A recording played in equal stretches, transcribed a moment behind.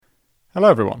Hello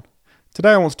everyone. Today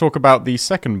I want to talk about the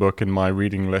second book in my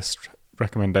reading list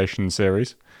recommendation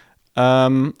series.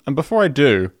 And before I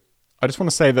do, I just want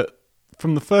to say that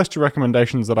from the first two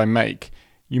recommendations that I make,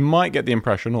 you might get the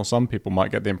impression, or some people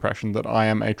might get the impression, that I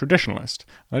am a traditionalist.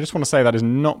 And I just want to say that is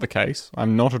not the case.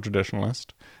 I'm not a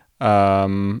traditionalist,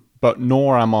 but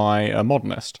nor am I a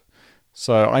modernist.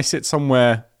 So I sit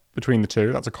somewhere between the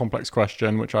two. That's a complex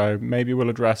question, which I maybe will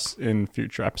address in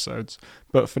future episodes.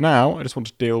 But for now, I just want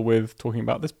to deal with talking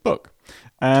about this book.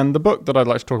 And the book that I'd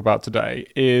like to talk about today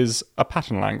is A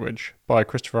Pattern Language by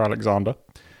Christopher Alexander.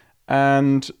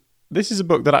 And this is a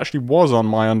book that actually was on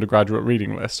my undergraduate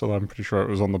reading list, although I'm pretty sure it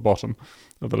was on the bottom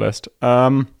of the list.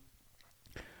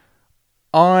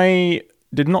 I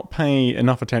did not pay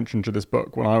enough attention to this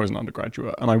book when I was an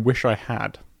undergraduate, and I wish I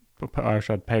had. I wish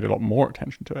I'd paid a lot more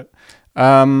attention to it.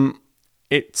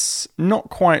 It's not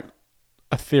quite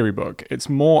a theory book. It's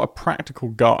more a practical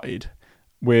guide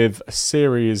with a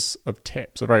series of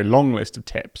tips, a very long list of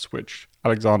tips, which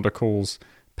Alexander calls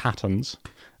patterns.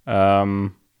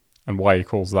 And why he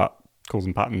calls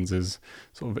them patterns is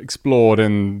sort of explored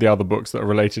in the other books that are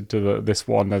related to this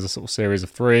one. There's a sort of series of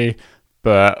 3,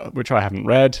 which I haven't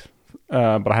read,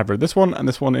 but I have read this one, and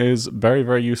this one is very,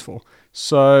 very useful.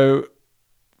 So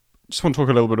just want to talk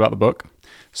a little bit about the book.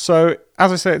 So,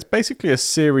 as I say, it's basically a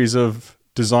series of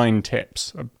design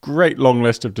tips, a great long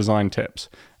list of design tips.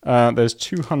 There's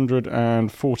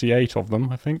 248 of them,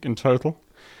 I think, in total.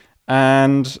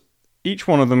 And each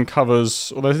one of them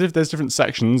covers, or there's different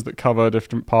sections that cover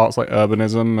different parts like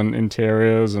urbanism and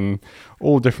interiors and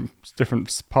all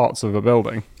different parts of a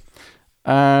building.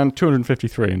 And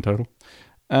 253 in total.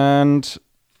 And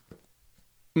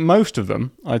most of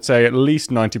them, I'd say at least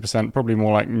 90%, probably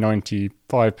more like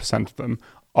 95% of them,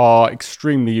 are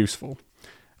extremely useful.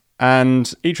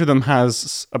 And each of them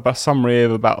has a summary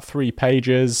of about 3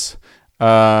 pages.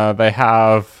 They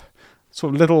have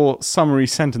sort of little summary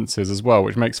sentences as well,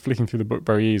 which makes flicking through the book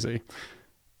very easy.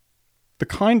 The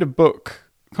kind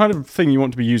of thing you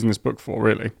want to be using this book for,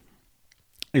 really,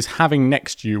 is having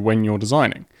next to you when you're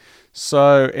designing.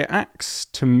 So it acts,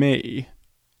 to me,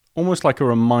 almost like a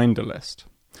reminder list.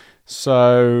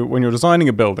 So when you're designing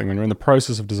a building, when you're in the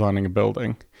process of designing a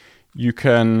building, you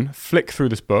can flick through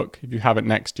this book if you have it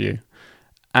next to you,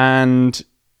 and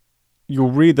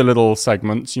you'll read the little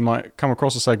segments. You might come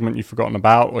across a segment you've forgotten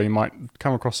about, or you might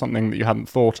come across something that you hadn't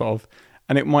thought of,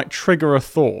 and it might trigger a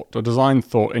design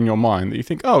thought in your mind that you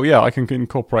think, oh yeah, I can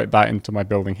incorporate that into my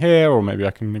building here, or maybe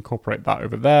I can incorporate that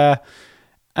over there.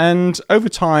 And over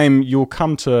time, you'll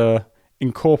come to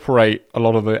incorporate a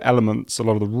lot of the elements, a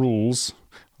lot of the rules.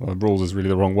 Well, rules is really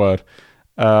the wrong word,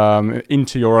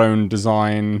 into your own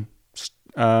design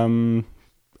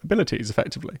abilities,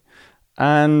 effectively.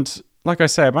 And like I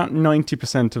say, about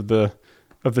 90% of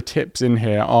the tips in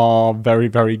here are very,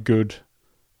 very good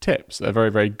tips. They're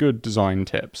very, very good design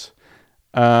tips.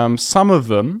 Some of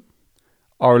them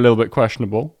are a little bit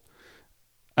questionable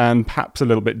and perhaps a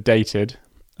little bit dated.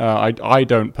 I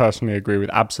don't personally agree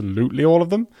with absolutely all of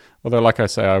them, although, like I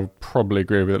say, I would probably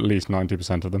agree with at least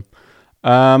 90% of them.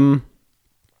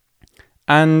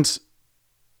 And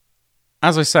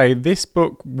as I say, this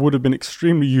book would have been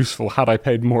extremely useful had I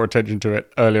paid more attention to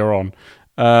it earlier on.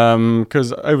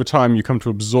 Because over time you come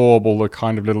to absorb all the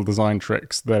kind of little design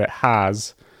tricks that it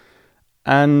has,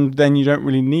 and then you don't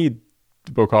really need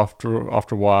the book after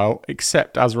a while,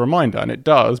 except as a reminder. And it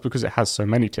does, because it has so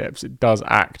many tips, it does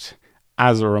act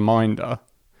as a reminder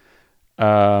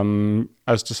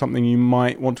as to something you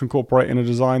might want to incorporate in a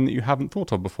design that you haven't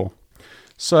thought of before.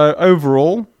 So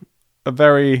overall, a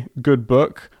very good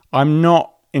book. I'm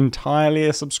not entirely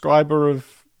a subscriber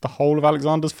of the whole of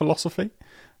Alexander's philosophy,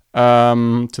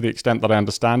 to the extent that I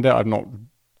understand it. I've not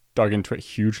dug into it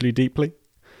hugely deeply.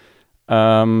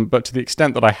 But to the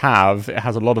extent that I have, it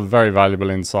has a lot of very valuable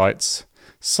insights.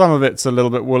 Some of it's a little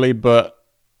bit woolly, but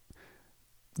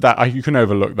you can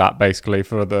overlook that basically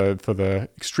for the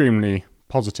extremely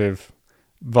positive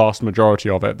vast majority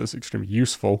of it that's extremely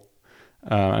useful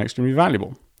and extremely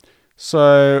valuable.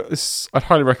 So I'd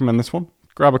highly recommend this one.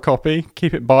 Grab a copy,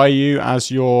 keep it by you as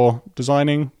you're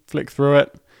designing, flick through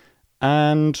it,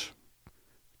 and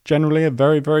generally a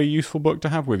very, very useful book to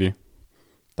have with you.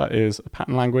 That is A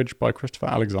Pattern Language by Christopher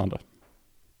Alexander.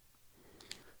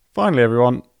 Finally,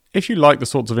 everyone, if you like the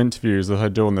sorts of interviews that I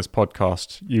do on this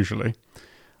podcast, usually,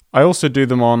 I also do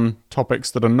them on topics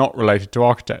that are not related to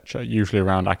architecture, usually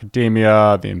around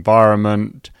academia, the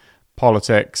environment,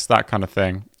 politics, that kind of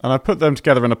thing. And I put them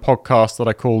together in a podcast that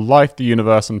I call Life, the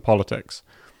Universe and Politics.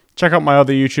 Check out my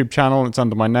other YouTube channel. It's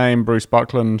under my name, Bruce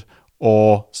Buckland,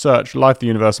 or search Life, the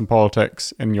Universe and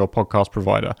Politics in your podcast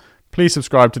provider. Please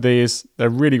subscribe to these. They're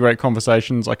really great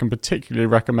conversations. I can particularly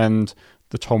recommend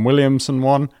the Tom Williamson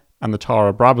one and the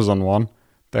Tara Brabazon one.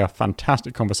 They are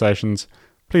fantastic conversations.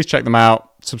 Please check them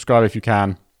out. Subscribe if you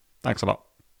can. Thanks a lot.